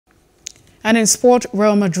And in sport,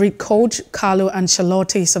 Real Madrid coach Carlo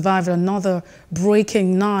Ancelotti survived another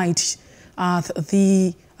breaking night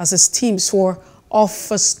as his team swore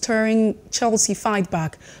off a stirring Chelsea fight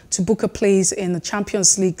back to book a place in the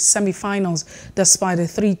Champions League semi-finals despite a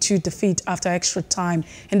 3-2 defeat after extra time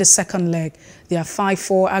in the second leg. Their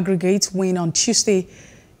 5-4 aggregate win on Tuesday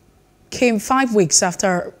came 5 weeks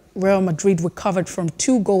after Real Madrid recovered from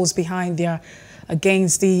 2 goals behind there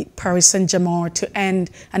against the Paris Saint-Germain to end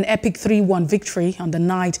an epic 3-1 victory on the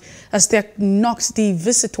night as they knocked the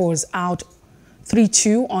visitors out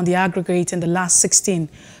 3-2 on the aggregate in the last 16.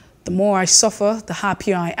 The more I suffer, the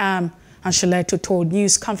happier I am, Ancelotti told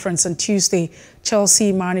news conference on Tuesday.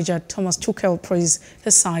 Chelsea manager Thomas Tuchel praised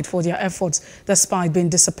his side for their efforts despite being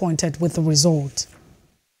disappointed with the result.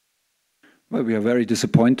 Well, we are very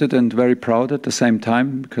disappointed and very proud at the same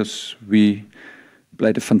time because we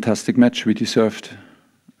played a fantastic match. We deserved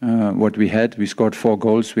what we had. We scored 4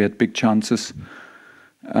 goals. We had big chances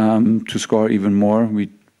to score even more.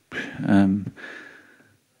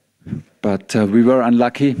 But we were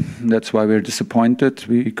unlucky. That's why we're disappointed.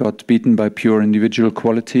 We got beaten by pure individual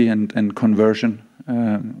quality and conversion,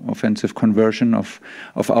 offensive conversion of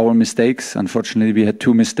our mistakes. Unfortunately, we had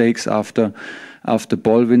 2 mistakes after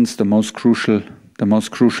ball wins, the most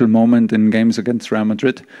crucial moment in games against Real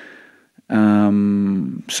Madrid.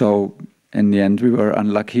 So in the end, we were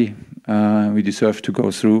unlucky. We deserved to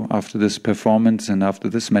go through after this performance and after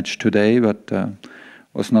this match today, but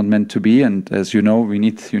was not meant to be. And as you know, you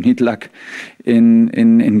need luck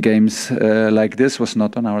in games like this. Was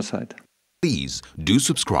not on our side. Please do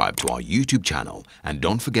subscribe to our YouTube channel and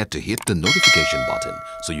don't forget to hit the notification button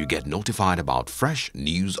so you get notified about fresh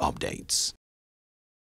news updates.